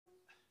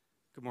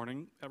Good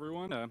morning,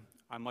 everyone.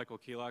 I'm Michael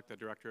Kielak, the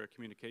Director of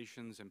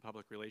Communications and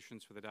Public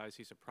Relations for the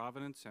Diocese of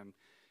Providence, and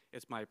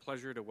it's my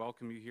pleasure to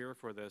welcome you here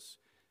for this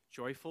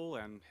joyful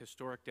and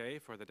historic day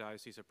for the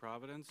Diocese of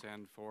Providence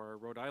and for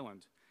Rhode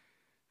Island.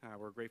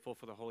 We're grateful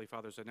for the Holy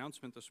Father's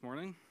announcement this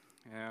morning,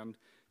 and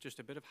just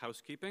a bit of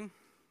housekeeping.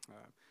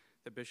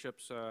 The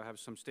bishops have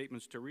some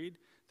statements to read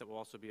that will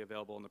also be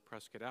available in the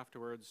press kit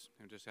afterwards,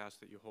 and just ask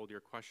that you hold your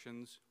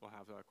questions. We'll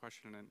have a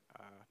question and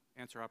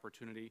answer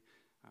opportunity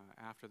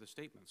after the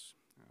statements.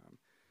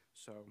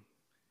 So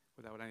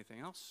without anything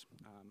else,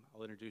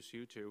 I'll introduce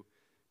you to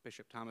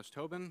Bishop Thomas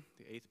Tobin,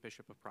 the 8th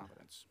Bishop of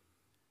Providence.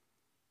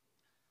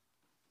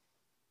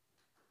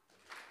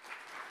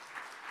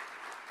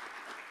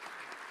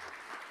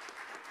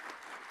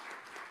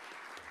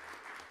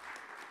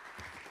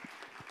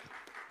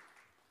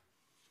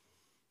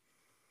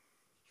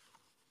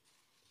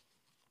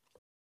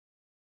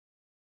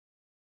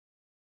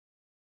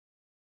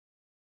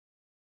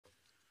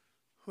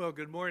 Well,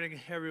 good morning,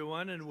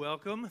 everyone, and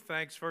welcome.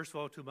 Thanks, first of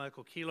all, to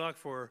Michael Kielak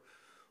for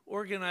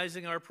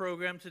organizing our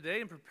program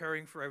today and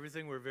preparing for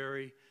everything. We're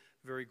very,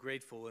 very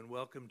grateful, and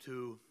welcome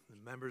to the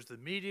members of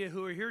the media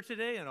who are here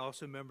today and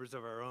also members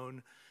of our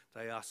own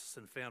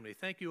diocesan family.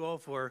 Thank you all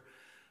for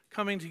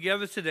coming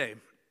together today.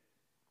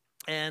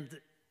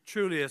 And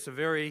truly, it's a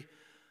very,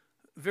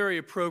 very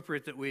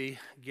appropriate that we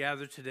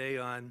gather today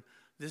on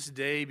this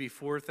day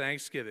before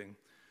Thanksgiving,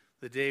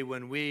 the day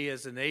when we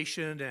as a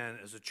nation and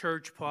as a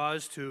church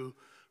pause to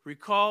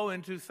recall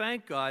and to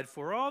thank God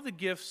for all the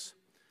gifts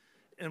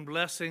and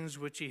blessings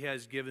which He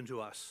has given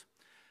to us.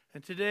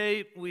 And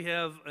today we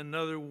have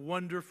another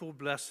wonderful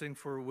blessing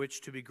for which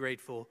to be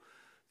grateful,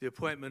 the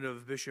appointment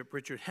of Bishop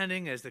Richard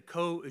Henning as the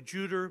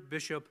Coadjutor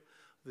Bishop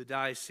of the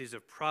Diocese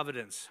of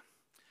Providence.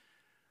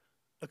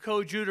 A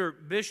Coadjutor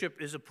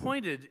Bishop is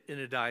appointed in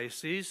a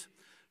diocese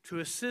to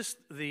assist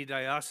the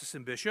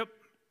diocesan bishop,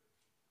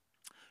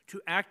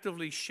 to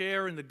actively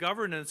share in the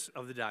governance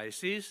of the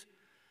diocese,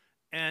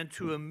 and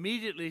to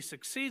immediately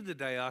succeed the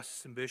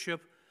diocesan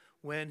bishop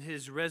when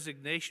his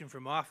resignation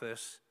from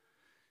office,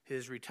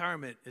 his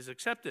retirement, is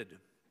accepted.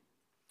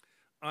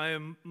 I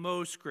am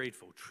most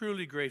grateful,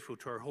 truly grateful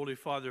to our Holy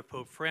Father,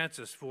 Pope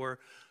Francis, for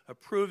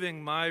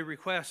approving my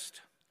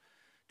request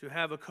to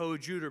have a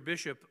coadjutor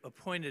bishop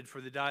appointed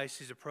for the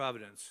Diocese of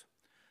Providence.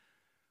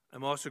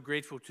 I'm also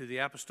grateful to the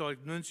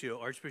Apostolic Nuncio,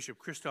 Archbishop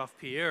Christophe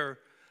Pierre,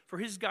 for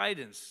his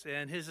guidance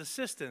and his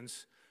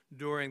assistance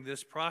during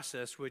this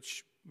process,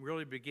 which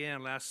really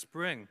began last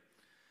spring.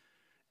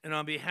 And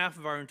on behalf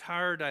of our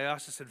entire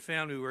diocesan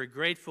family, we're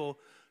grateful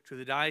to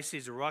the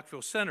Diocese of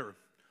Rockville Center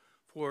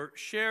for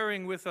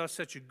sharing with us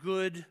such a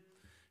good,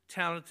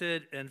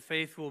 talented, and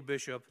faithful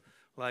bishop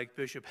like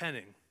Bishop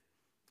Henning.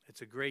 It's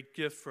a great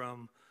gift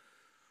from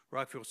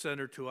Rockville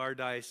Center to our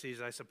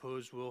diocese. I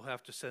suppose we'll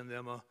have to send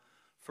them a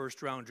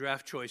first-round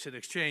draft choice in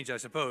exchange, I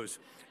suppose.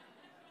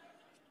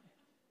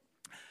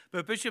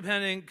 But Bishop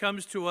Henning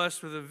comes to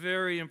us with a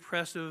very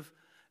impressive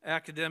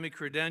academic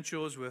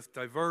credentials, with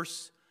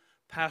diverse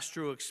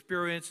pastoral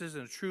experiences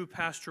and a true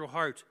pastoral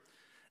heart,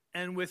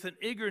 and with an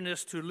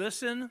eagerness to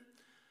listen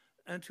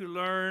and to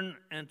learn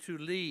and to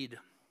lead.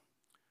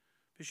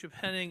 Bishop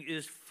Henning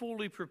is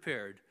fully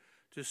prepared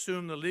to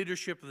assume the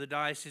leadership of the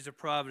Diocese of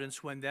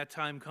Providence when that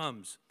time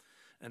comes.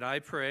 And I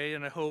pray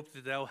and I hope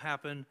that will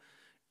happen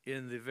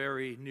in the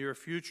very near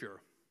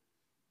future.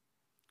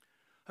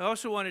 I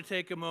also want to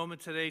take a moment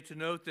today to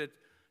note that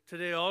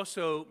today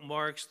also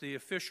marks the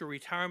official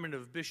retirement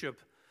of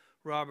Bishop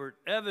Robert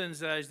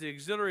Evans as the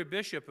Auxiliary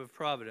Bishop of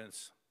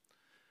Providence.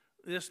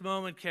 This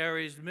moment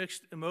carries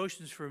mixed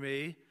emotions for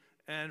me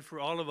and for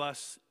all of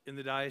us in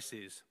the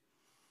diocese.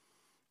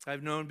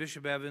 I've known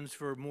Bishop Evans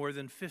for more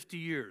than 50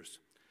 years,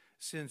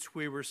 since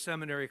we were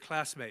seminary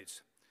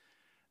classmates.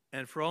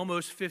 And for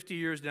almost 50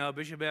 years now,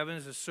 Bishop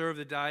Evans has served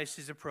the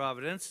Diocese of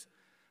Providence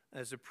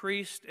as a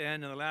priest,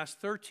 and in the last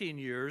 13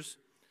 years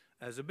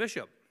as a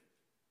bishop.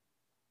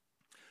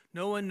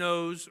 No one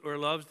knows or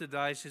loves the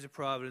Diocese of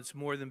Providence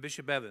more than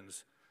Bishop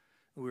Evans.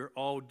 We're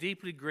all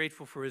deeply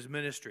grateful for his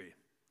ministry.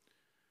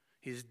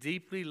 He's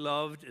deeply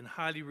loved and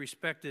highly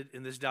respected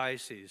in this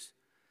diocese.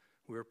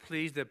 We're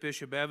pleased that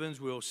Bishop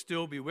Evans will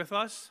still be with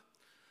us,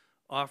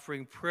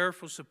 offering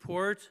prayerful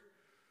support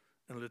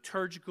and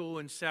liturgical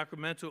and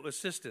sacramental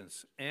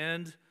assistance,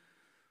 and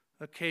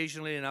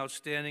occasionally an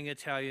outstanding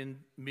Italian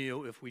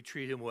meal if we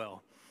treat him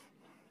well.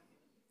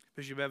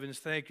 Bishop Evans,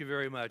 thank you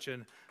very much.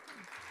 And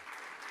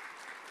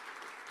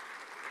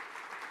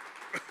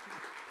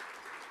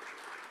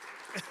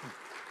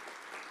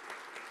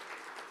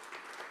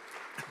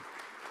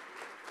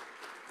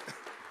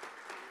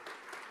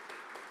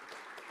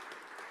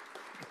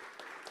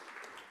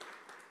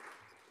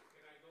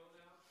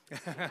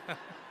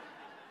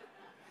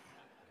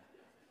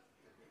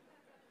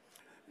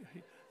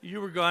you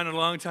were gone a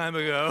long time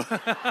ago.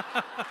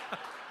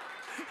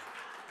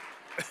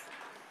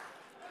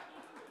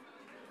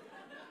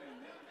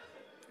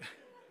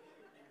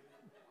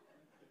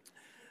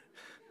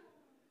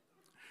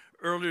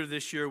 Earlier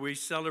this year, we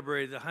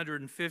celebrated the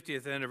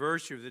 150th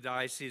anniversary of the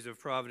Diocese of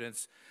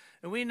Providence,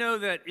 And we know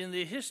that in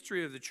the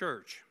history of the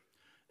church,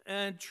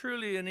 and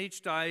truly in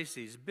each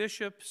diocese,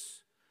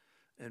 bishops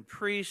and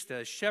priests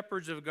as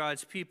shepherds of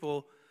God's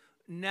people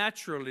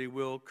naturally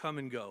will come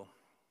and go.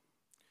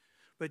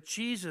 But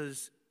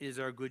Jesus is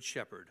our good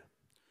shepherd,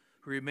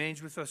 who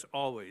remains with us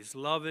always,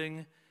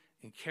 loving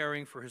and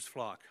caring for his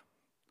flock.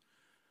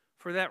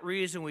 For that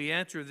reason, we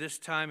enter this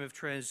time of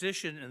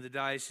transition in the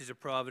Diocese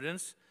of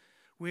Providence.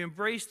 We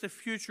embrace the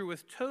future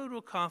with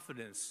total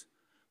confidence,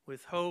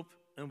 with hope,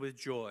 and with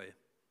joy.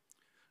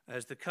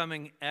 As the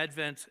coming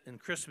Advent and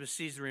Christmas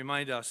season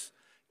remind us,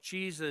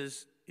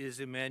 Jesus is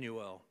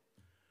Emmanuel,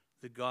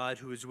 the God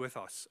who is with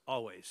us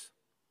always,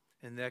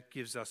 and that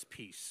gives us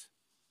peace.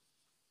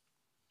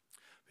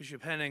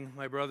 Bishop Henning,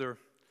 my brother,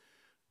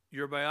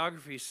 your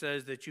biography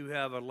says that you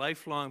have a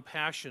lifelong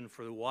passion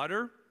for the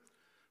water,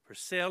 for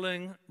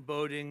sailing,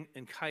 boating,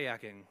 and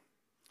kayaking.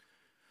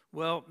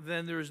 Well,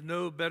 then there is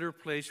no better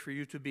place for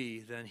you to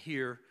be than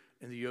here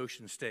in the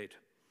Ocean State.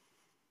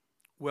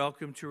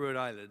 Welcome to Rhode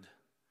Island.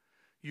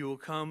 You will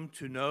come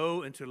to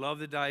know and to love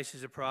the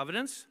Diocese of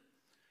Providence,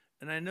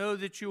 and I know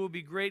that you will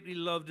be greatly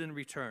loved in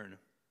return.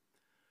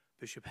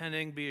 Bishop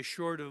Henning, be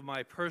assured of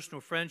my personal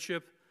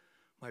friendship,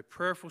 my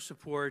prayerful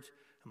support,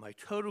 and my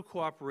total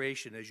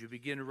cooperation as you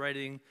begin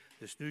writing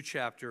this new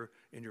chapter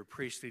in your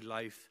priestly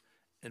life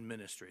and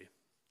ministry.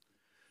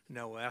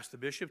 Now we'll ask the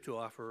bishop to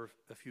offer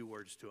a few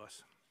words to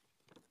us.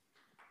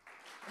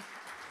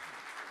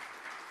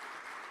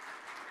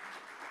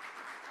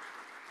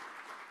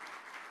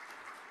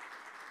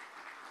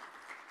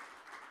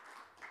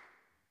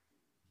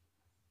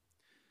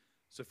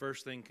 So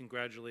first thing,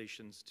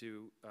 congratulations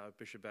to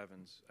Bishop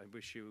Evans. I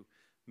wish you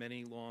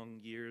many long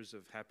years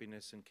of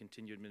happiness and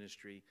continued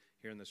ministry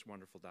here in this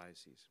wonderful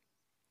diocese.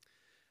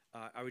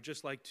 I would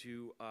just like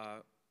to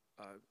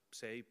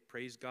say,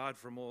 praise God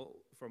from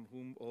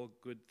whom all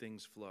good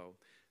things flow.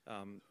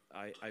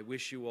 I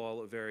wish you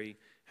all a very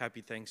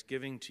happy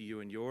Thanksgiving to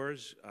you and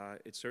yours.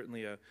 It's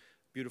certainly a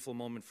beautiful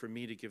moment for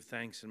me to give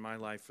thanks in my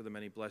life for the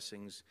many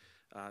blessings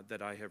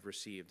that I have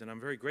received. And I'm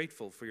very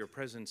grateful for your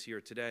presence here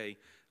today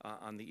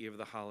on the eve of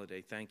the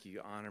holiday. Thank you.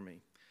 You honor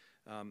me.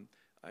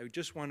 I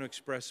just want to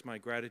express my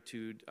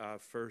gratitude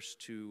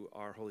first to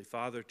our Holy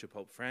Father, to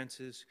Pope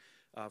Francis,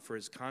 for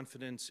his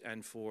confidence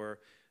and for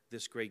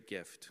this great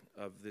gift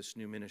of this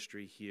new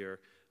ministry here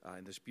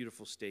in this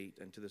beautiful state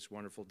and to this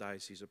wonderful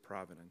Diocese of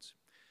Providence.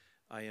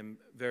 I am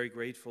very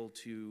grateful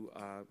to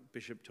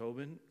Bishop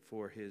Tobin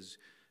for his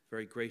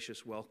very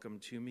gracious welcome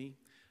to me.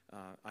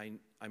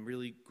 I'm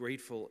really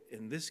grateful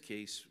in this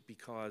case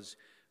because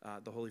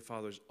the Holy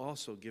Father's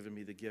also given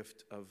me the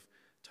gift of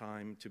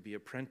time to be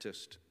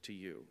apprenticed to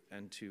you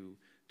and to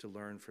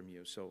learn from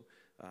you. So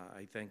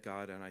I thank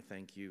God and I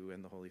thank you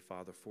and the Holy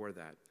Father for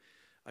that.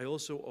 I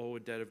also owe a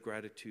debt of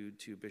gratitude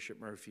to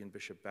Bishop Murphy and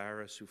Bishop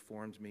Barris, who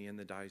formed me in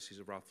the Diocese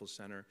of Rockville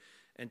Center,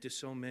 and to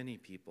so many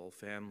people,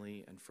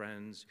 family and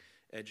friends,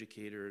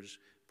 educators,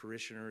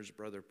 parishioners,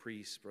 brother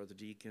priests, brother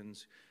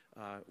deacons,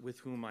 with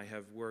whom I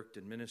have worked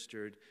and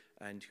ministered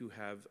and who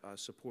have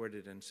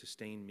supported and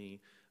sustained me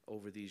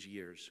over these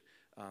years.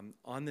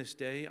 On this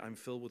day, I'm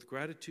filled with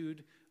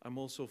gratitude. I'm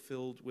also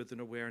filled with an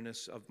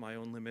awareness of my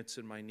own limits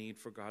and my need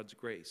for God's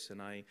grace.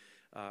 And I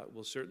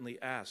will certainly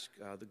ask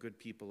the good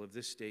people of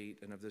this state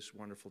and of this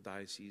wonderful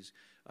diocese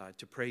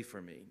to pray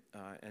for me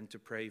and to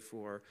pray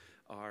for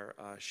our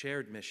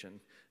shared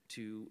mission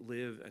to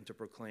live and to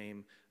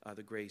proclaim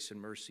the grace and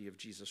mercy of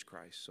Jesus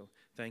Christ. So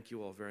thank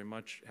you all very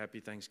much. Happy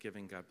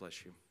Thanksgiving. God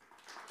bless you.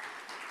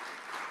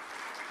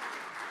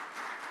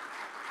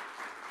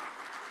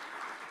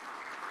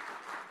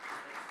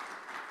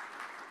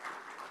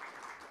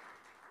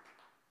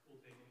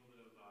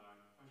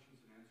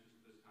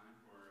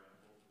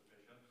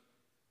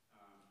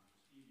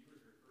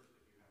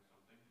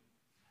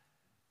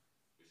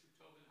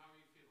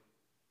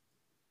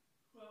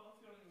 Well,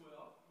 I'm feeling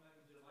well.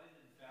 I'm delighted,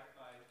 in fact,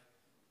 by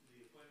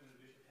the appointment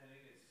of Bishop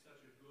Henning. It's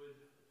such a good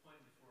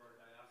appointment for our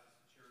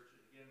diocesan church. And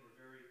again, we're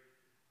very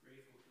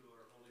grateful to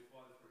our Holy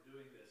Father for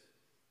doing this.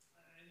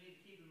 I need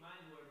to keep in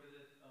mind, however,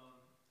 that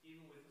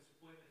even with this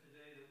appointment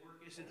today, the work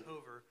isn't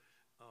over.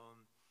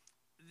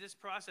 This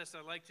process,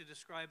 I like to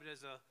describe it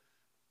as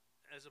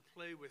a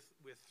play with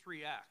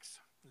three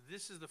acts.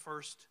 This is the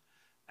first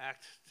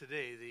act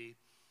today, the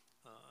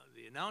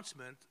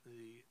announcement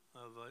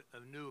of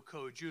a new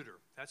coadjutor.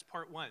 That's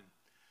part one.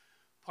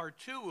 Part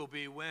two will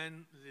be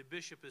when the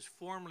bishop is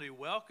formally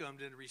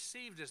welcomed and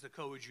received as the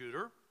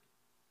coadjutor,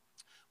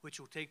 which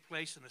will take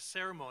place in a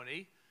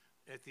ceremony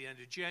at the end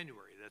of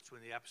January. That's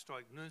when the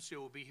Apostolic Nuncio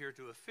will be here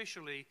to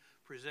officially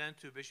present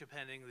to Bishop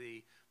Henning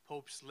the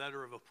Pope's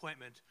letter of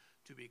appointment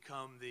to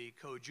become the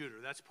coadjutor.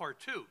 That's part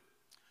two.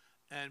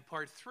 And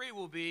part three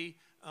will be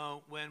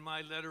when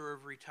my letter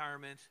of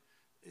retirement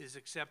is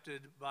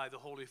accepted by the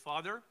Holy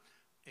Father,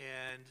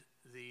 and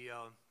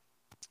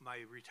my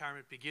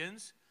retirement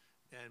begins,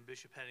 and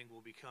Bishop Henning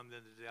will become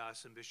then the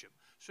diocesan bishop.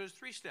 So there's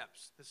three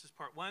steps. This is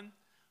part one.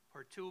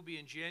 Part two will be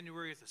in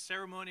January at the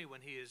ceremony when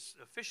he is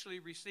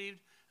officially received,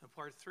 and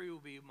part three will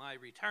be my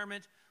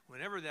retirement.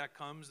 Whenever that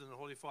comes in the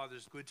Holy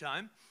Father's good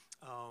time,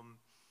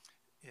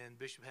 And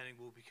Bishop Henning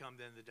will become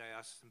then the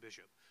diocesan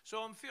bishop.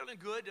 So I'm feeling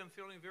good. I'm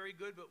feeling very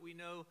good, but we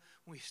know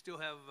we still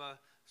have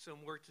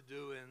some work to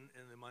do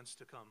in the months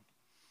to come.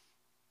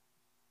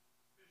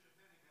 Bishop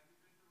Henning, have you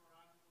been to Rhode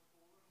Island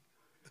before? What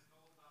have you been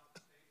told about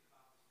the state,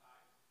 about the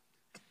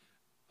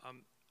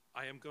diocese?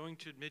 I am going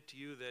to admit to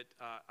you that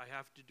I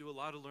have to do a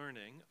lot of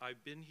learning.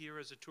 I've been here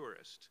as a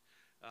tourist,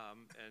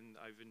 and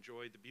I've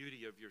enjoyed the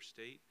beauty of your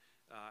state.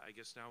 I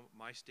guess now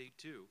my state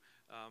too.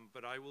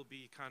 But I will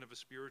be kind of a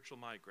spiritual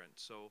migrant.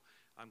 So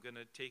I'm going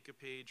to take a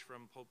page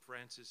from Pope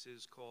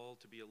Francis's call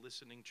to be a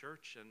listening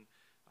church, and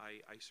I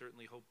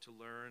certainly hope to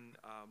learn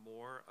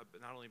more,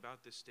 not only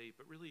about this state,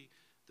 but really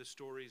the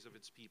stories of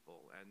its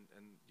people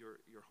and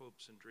your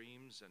hopes and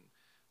dreams. And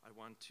I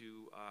want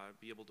to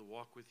be able to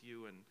walk with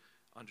you and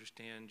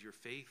understand your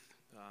faith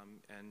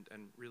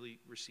and really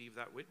receive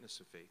that witness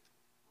of faith.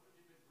 What have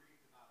you been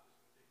briefed about this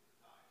particular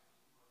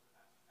diocese? You must have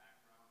had some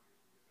background,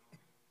 you're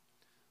familiar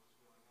with what's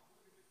going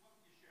on. What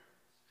can you share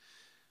with us?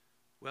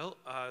 Well,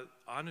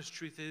 honest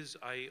truth is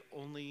I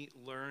only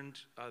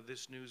learned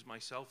this news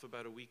myself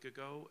about a week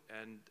ago,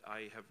 and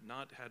I have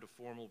not had a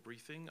formal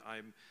briefing.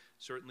 I've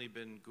certainly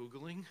been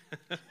Googling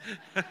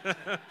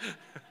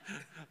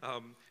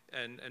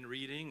and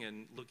reading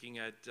and looking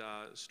at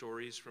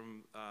stories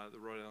from the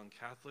Rhode Island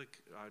Catholic,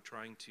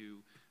 trying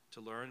to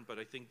learn. But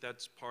I think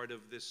that's part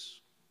of this,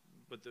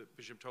 what the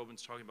Bishop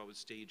Tobin's talking about with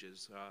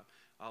stages.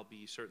 I'll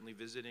be certainly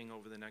visiting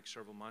over the next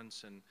several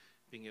months and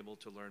being able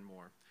to learn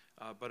more.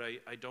 But I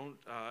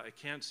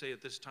can't say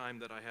at this time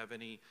that I have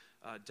any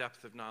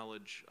depth of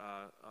knowledge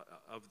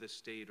of this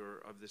state or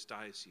of this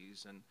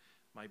diocese. And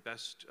my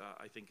best,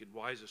 I think, and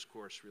wisest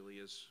course really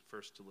is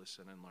first to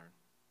listen and learn.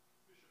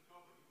 Bishop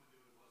Tobin, you went to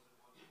it was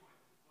at one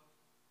point.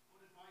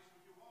 What advice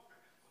would you offer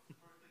him? What's the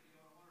first thing you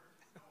want to learn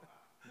and know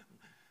about?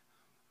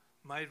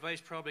 My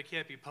advice probably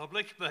can't be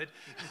public, but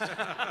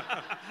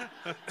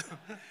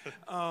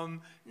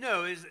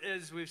no,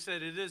 as we've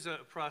said, it is a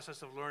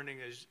process of learning,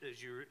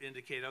 as you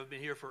indicate. I've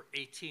been here for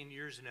 18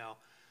 years now,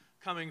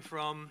 coming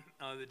from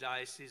the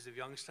Diocese of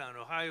Youngstown,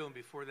 Ohio, and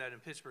before that in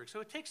Pittsburgh. So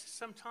it takes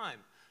some time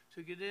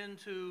to get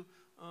into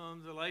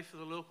the life of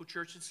the local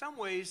church. In some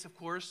ways, of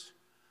course,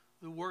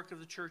 the work of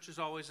the church is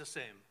always the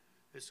same.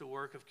 It's the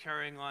work of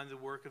carrying on the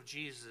work of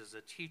Jesus as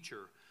a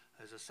teacher,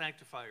 as a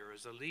sanctifier,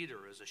 as a leader,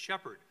 as a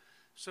shepherd.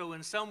 So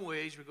in some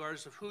ways,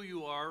 regardless of who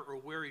you are or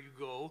where you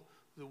go,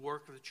 the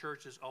work of the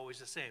church is always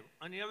the same.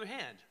 On the other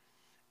hand,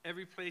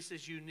 every place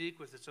is unique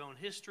with its own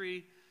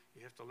history.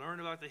 You have to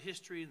learn about the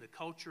history and the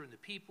culture and the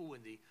people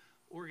and the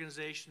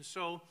organization.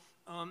 So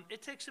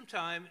it takes some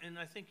time, and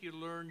I think you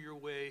learn your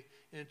way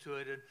into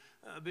it.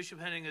 And Bishop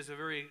Henning is a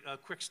very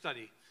quick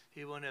study.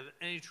 He won't have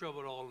any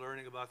trouble at all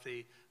learning about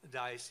the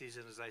diocese,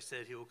 and as I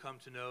said, he will come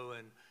to know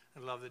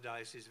and love the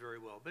diocese very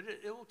well. But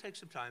it will take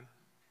some time.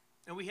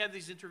 And we have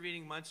these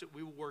intervening months that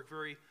we will work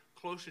very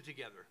closely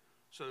together.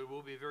 So there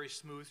will be a very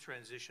smooth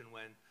transition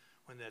when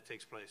that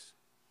takes place.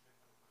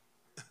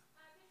 Bishop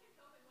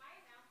Tobin, why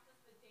announce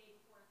this the day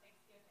before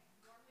Thanksgiving?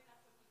 Normally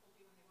that's what people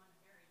do when they want to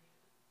bury news.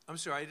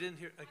 I'm sorry, I didn't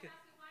hear. Okay.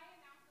 I'm asking why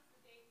announce this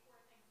the day before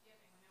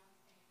Thanksgiving when no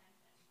one's paying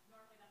attention?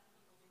 Normally that's what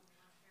people do when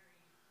they want to bury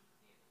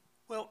news.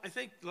 Well, I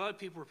think a lot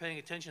of people are paying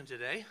attention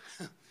today.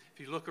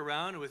 If you look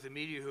around with the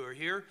media who are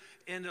here,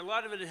 and a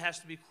lot of it has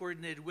to be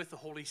coordinated with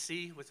the Holy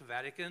See, with the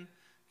Vatican.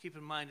 Keep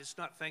in mind, it's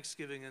not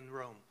Thanksgiving in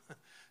Rome.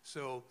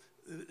 So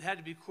it had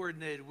to be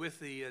coordinated with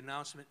the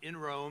announcement in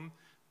Rome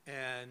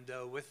and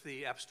with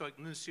the Apostolic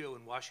Nuncio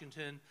in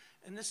Washington.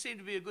 And this seemed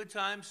to be a good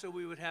time, so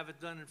we would have it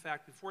done, in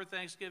fact, before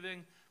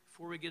Thanksgiving,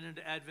 before we get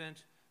into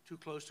Advent, too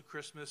close to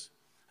Christmas.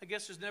 I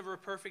guess there's never a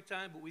perfect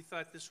time, but we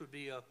thought this would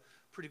be a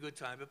pretty good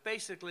time. But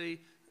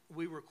basically,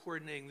 we were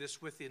coordinating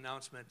this with the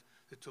announcement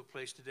that took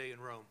place today in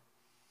Rome.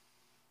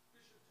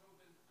 Bishop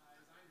Tobin, as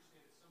I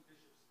understand it, some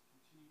bishops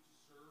continue to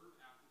serve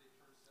after they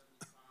turn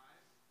 75.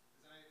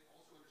 As I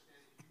also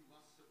understand it, you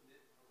must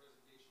submit a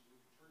resignation when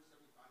you turn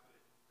 75, but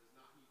it does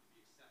not need to be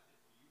accepted.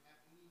 Do you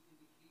have any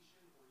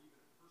indication or even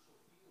a personal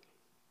feeling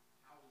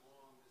how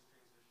long this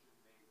transition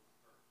may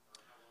occur,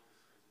 or how long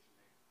this transition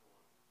may go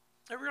on?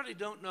 I really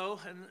don't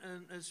know,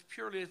 and it's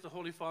purely at the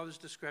Holy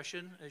Father's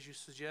discretion, as you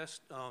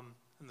suggest.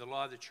 And the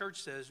law of the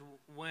church says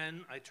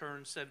when I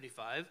turn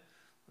 75,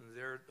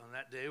 on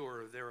that day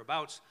or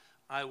thereabouts,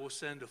 I will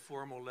send a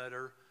formal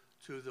letter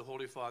to the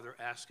Holy Father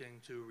asking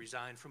to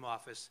resign from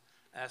office,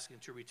 asking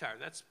to retire.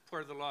 That's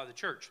part of the law of the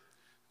church.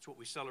 That's what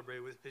we celebrate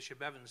with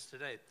Bishop Evans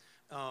today.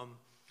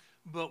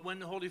 But when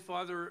the Holy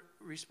Father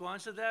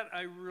responds to that,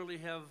 I really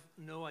have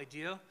no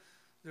idea.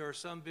 There are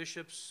some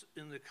bishops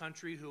in the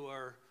country who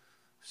are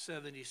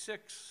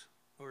 76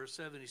 or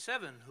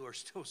 77 who are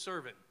still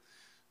serving.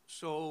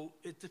 So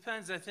it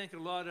depends, I think, a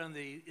lot on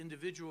the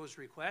individual's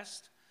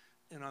request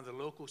and on the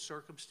local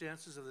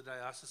circumstances of the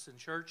diocesan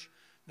church.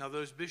 Now,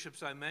 those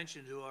bishops I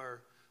mentioned who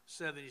are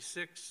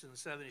 76 and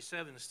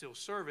 77 and still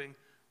serving,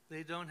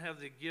 they don't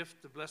have the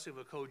gift, the blessing of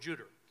a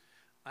coadjutor.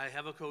 I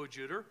have a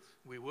coadjutor.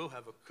 We will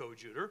have a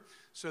coadjutor.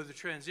 So the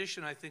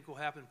transition, I think, will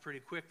happen pretty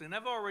quickly. And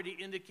I've already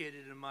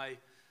indicated in my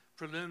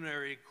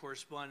preliminary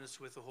correspondence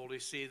with the Holy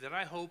See that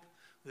I hope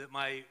that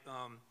my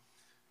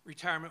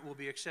retirement will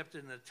be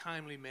accepted in a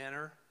timely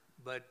manner.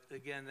 But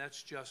again,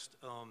 that's just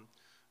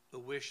a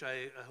wish.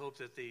 I hope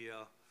that the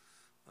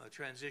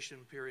transition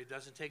period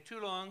doesn't take too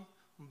long,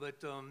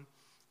 but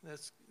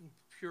that's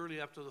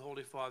purely up to the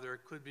Holy Father.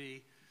 It could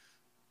be,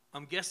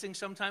 I'm guessing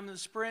sometime in the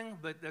spring,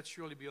 but that's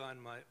really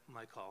beyond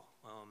my call.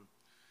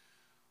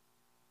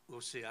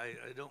 We'll see.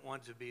 I don't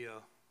want to be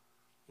a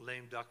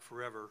lame duck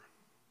forever.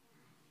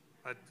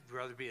 I'd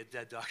rather be a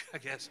dead duck, I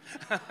guess.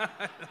 Bishop Tobin,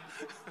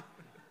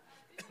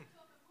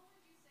 what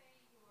would you say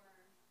your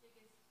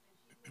biggest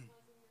achievement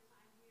was in your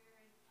time here,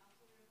 and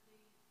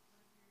alternatively, what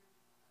are your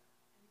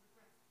any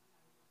regrets that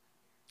you have in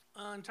your time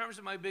here? In terms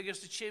of my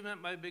biggest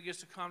achievement, my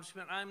biggest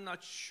accomplishment, I'm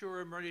not sure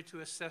I'm ready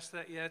to assess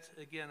that yet.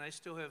 Again, I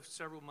still have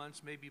several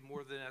months, maybe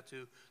more than that,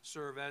 to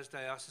serve as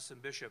diocesan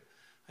bishop.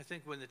 I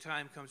think when the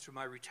time comes for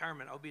my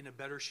retirement, I'll be in a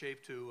better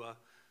shape to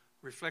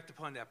reflect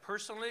upon that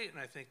personally, and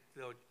I think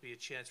there'll be a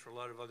chance for a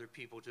lot of other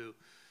people to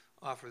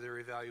offer their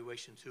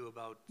evaluation too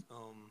about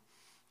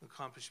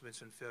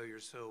accomplishments and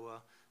failures. So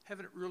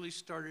haven't really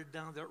started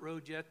down that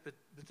road yet, but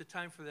the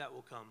time for that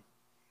will come.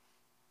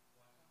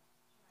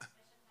 Bishop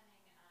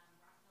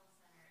Henning, Rockville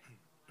Center is one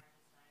of the largest dioceses that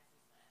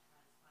has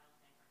filed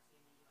bankruptcy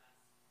in the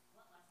U.S.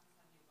 What lessons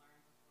have you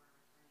learned before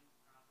returning or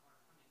coming to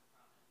Providence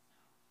now?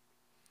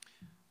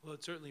 Well,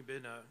 it's certainly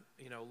been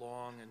a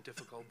long and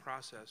difficult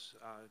process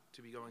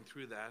to be going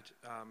through that.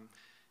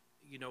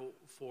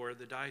 For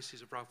the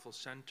Diocese of Rockville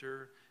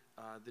Center,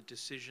 the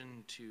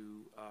decision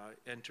to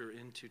enter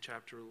into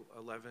Chapter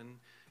 11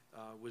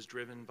 was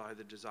driven by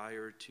the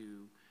desire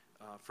to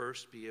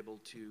first be able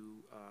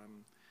to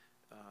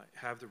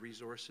have the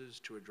resources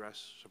to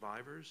address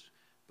survivors,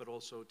 but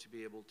also to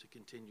be able to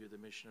continue the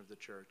mission of the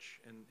Church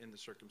in the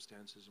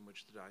circumstances in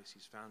which the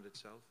diocese found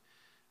itself.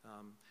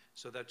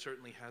 So that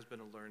certainly has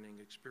been a learning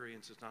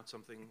experience. It's not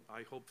something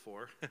I hope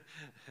for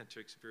to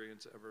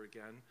experience ever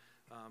again,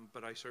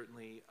 but I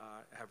certainly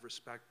have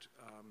respect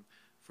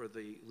for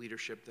the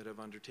leadership that have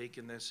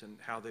undertaken this and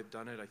how they've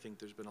done it. I think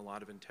there's been a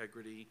lot of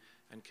integrity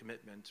and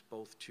commitment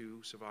both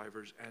to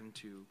survivors and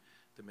to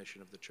the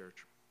mission of the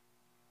Church.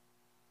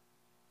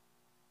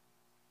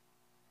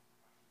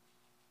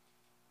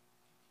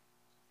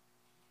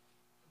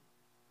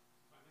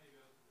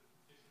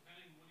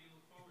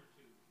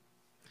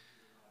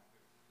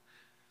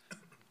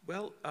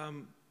 Well,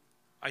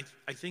 I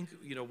think,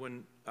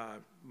 when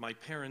my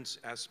parents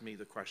asked me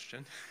the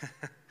question,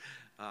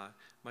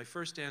 my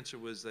first answer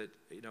was that,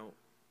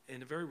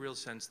 in a very real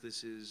sense,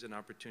 this is an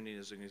opportunity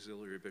as an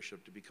auxiliary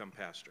bishop to become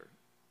pastor,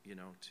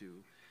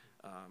 to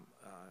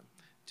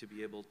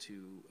be able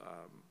to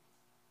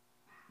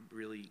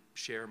really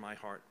share my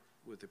heart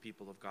with the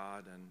people of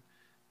God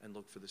and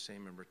look for the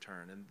same in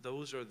return. And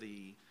those are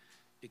the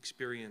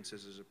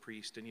experiences as a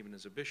priest and even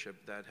as a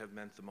bishop that have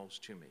meant the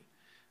most to me.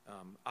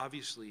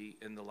 Obviously,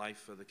 in the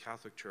life of the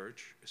Catholic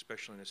Church,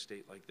 especially in a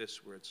state like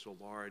this where it's so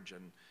large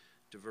and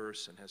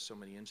diverse and has so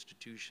many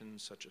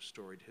institutions, such a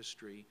storied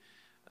history,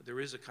 there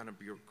is a kind of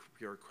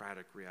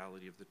bureaucratic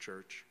reality of the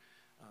Church.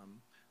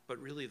 But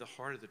really, the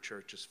heart of the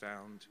Church is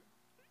found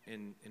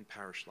in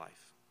parish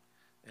life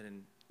and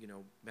in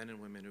men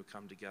and women who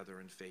come together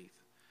in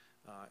faith,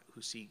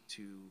 who seek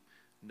to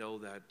know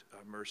that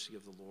mercy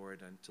of the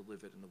Lord and to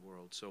live it in the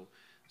world. So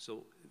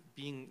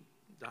being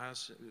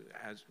diocesan,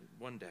 as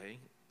one day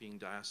being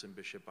diocesan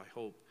bishop, I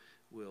hope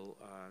will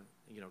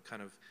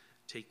kind of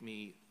take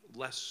me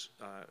less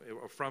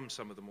or from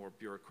some of the more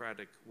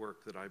bureaucratic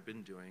work that I've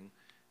been doing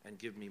and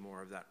give me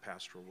more of that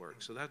pastoral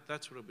work. So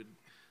that's what would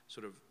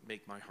sort of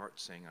make my heart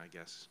sing, I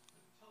guess.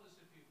 Tell us,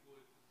 if you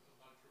would,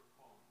 about your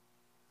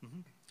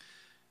calling.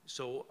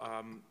 So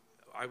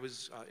I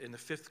was in the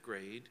 5th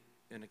grade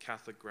in a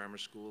Catholic grammar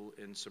school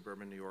in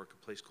suburban New York,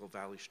 a place called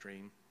Valley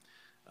Stream.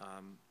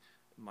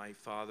 My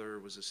father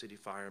was a city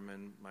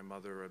fireman, my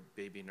mother a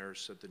baby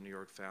nurse at the New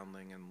York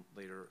Foundling and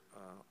later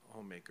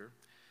homemaker.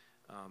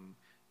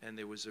 And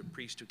there was a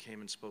priest who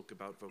came and spoke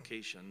about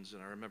vocations,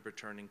 and I remember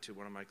turning to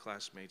one of my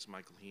classmates,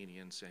 Michael Henning,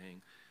 and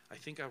saying, I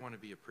think I want to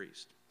be a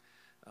priest.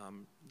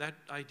 That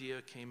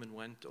idea came and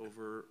went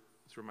over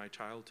through my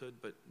childhood,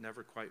 but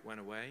never quite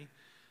went away.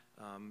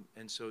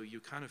 And so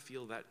you kind of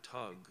feel that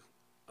tug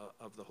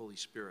of the Holy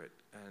Spirit.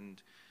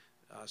 And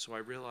so I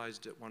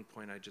realized at one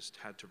point I just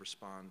had to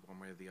respond one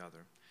way or the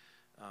other.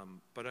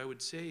 But I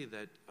would say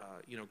that,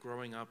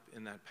 growing up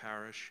in that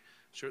parish,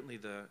 certainly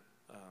the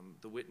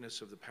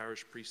witness of the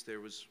parish priest there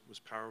was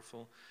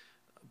powerful.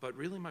 But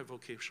really my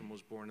vocation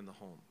was born in the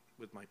home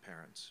with my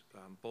parents.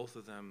 Both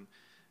of them,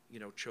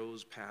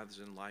 chose paths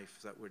in life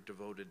that were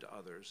devoted to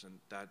others, and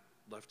that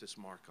left its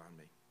mark on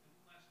me. And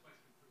last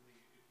question for me,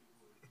 if you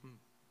would.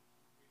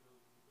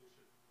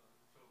 Bishop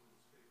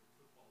Tobin's favorite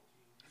football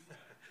team.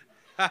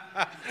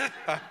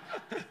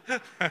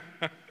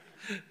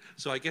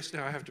 So I guess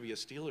now I have to be a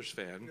Steelers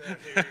fan.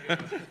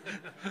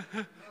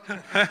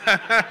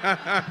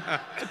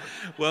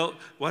 Well,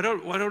 why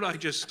don't I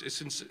just,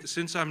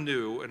 since I'm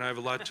new and I have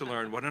a lot to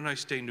learn, why don't I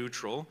stay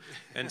neutral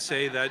and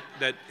say that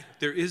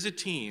there is a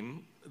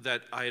team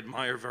that I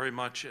admire very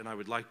much and I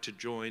would like to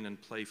join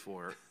and play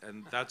for,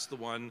 and that's the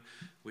one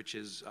which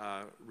is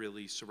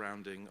really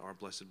surrounding our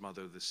Blessed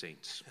Mother, the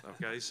Saints.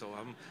 Okay, so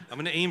I'm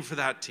going to aim for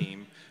that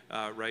team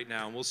right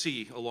now, and we'll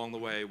see along the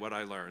way what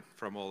I learn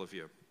from all of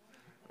you.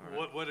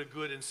 What a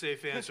good and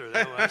safe answer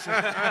that was.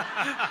 Sorry, probably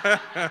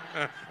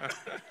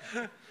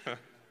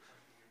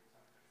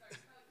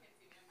can't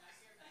see me. I'm back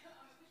here.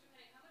 Bishop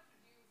Henning, how much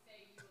would you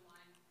say you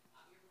align your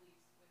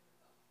beliefs with the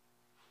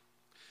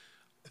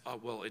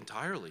Pope? Well,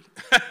 entirely.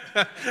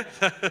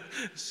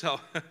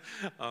 So,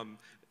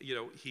 you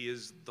know, he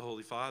is the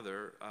Holy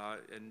Father,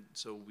 and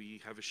so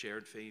we have a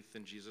shared faith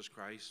in Jesus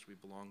Christ. We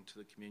belong to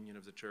the communion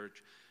of the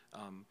Church.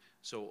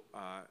 So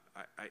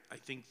I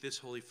think this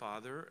Holy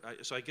Father,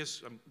 so I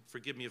guess,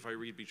 forgive me if I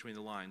read between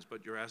the lines,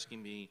 but you're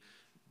asking me,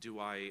 do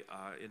I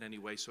in any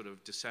way sort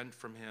of dissent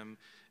from him?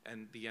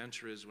 And the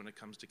answer is, when it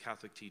comes to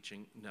Catholic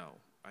teaching, no,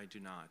 I do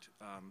not.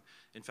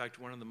 In fact,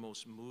 one of the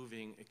most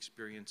moving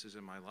experiences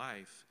in my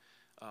life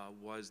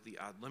was the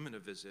ad limina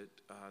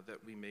visit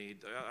that we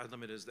made. Ad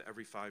limina is the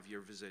every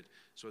 5-year visit.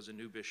 So as a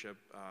new bishop,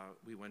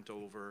 we went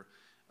over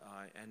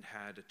and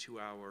had a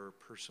 2-hour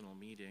personal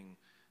meeting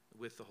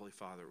with the Holy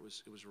Father.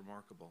 It was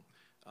remarkable.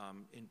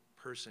 In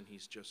person,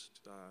 he's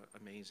just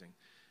amazing.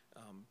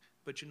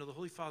 But you know, the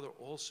Holy Father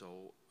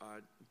also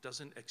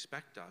doesn't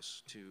expect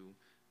us to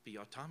be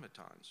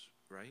automatons,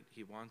 right?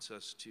 He wants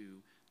us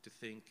to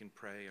think and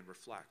pray and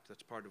reflect.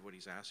 That's part of what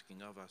he's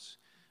asking of us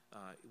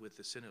with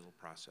the synodal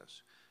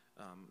process.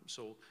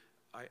 So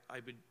I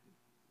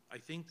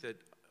think that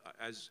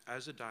as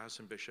a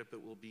diocesan bishop,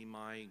 it will be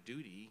my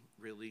duty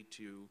really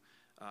to,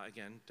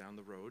 again, down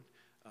the road,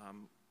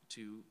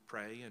 to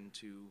pray and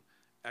to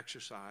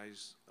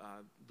exercise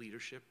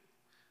leadership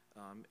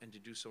and to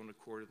do so in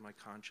accord with my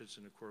conscience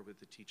and in accord with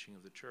the teaching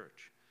of the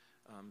Church.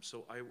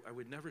 So I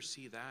would never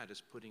see that as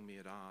putting me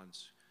at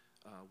odds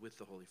with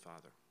the Holy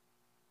Father.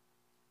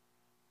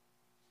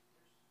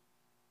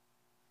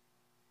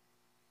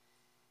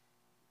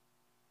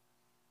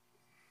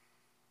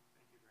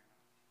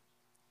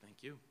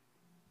 Thank you.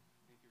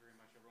 Thank you very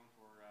much, everyone,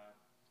 for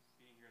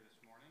being here this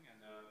morning,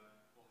 and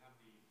we'll have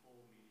the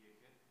full media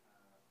kit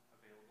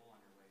available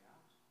on your way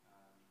out.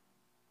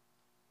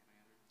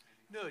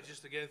 No,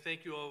 just again,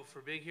 thank you all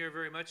for being here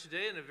very much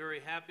today, and a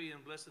very happy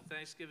and blessed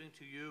Thanksgiving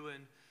to you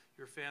and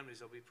your families.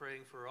 I'll be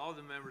praying for all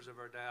the members of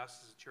our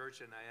diocesan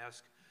church, and I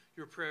ask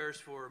your prayers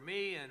for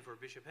me and for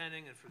Bishop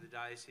Henning and for the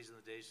diocese in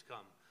the days to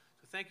come.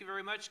 So thank you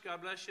very much.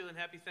 God bless you, and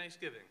happy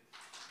Thanksgiving.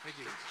 Thank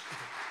you.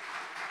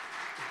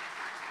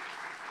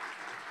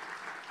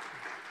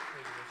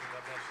 Thank you,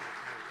 God bless you.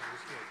 It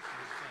was good. It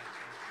was nice.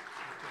 It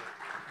was good.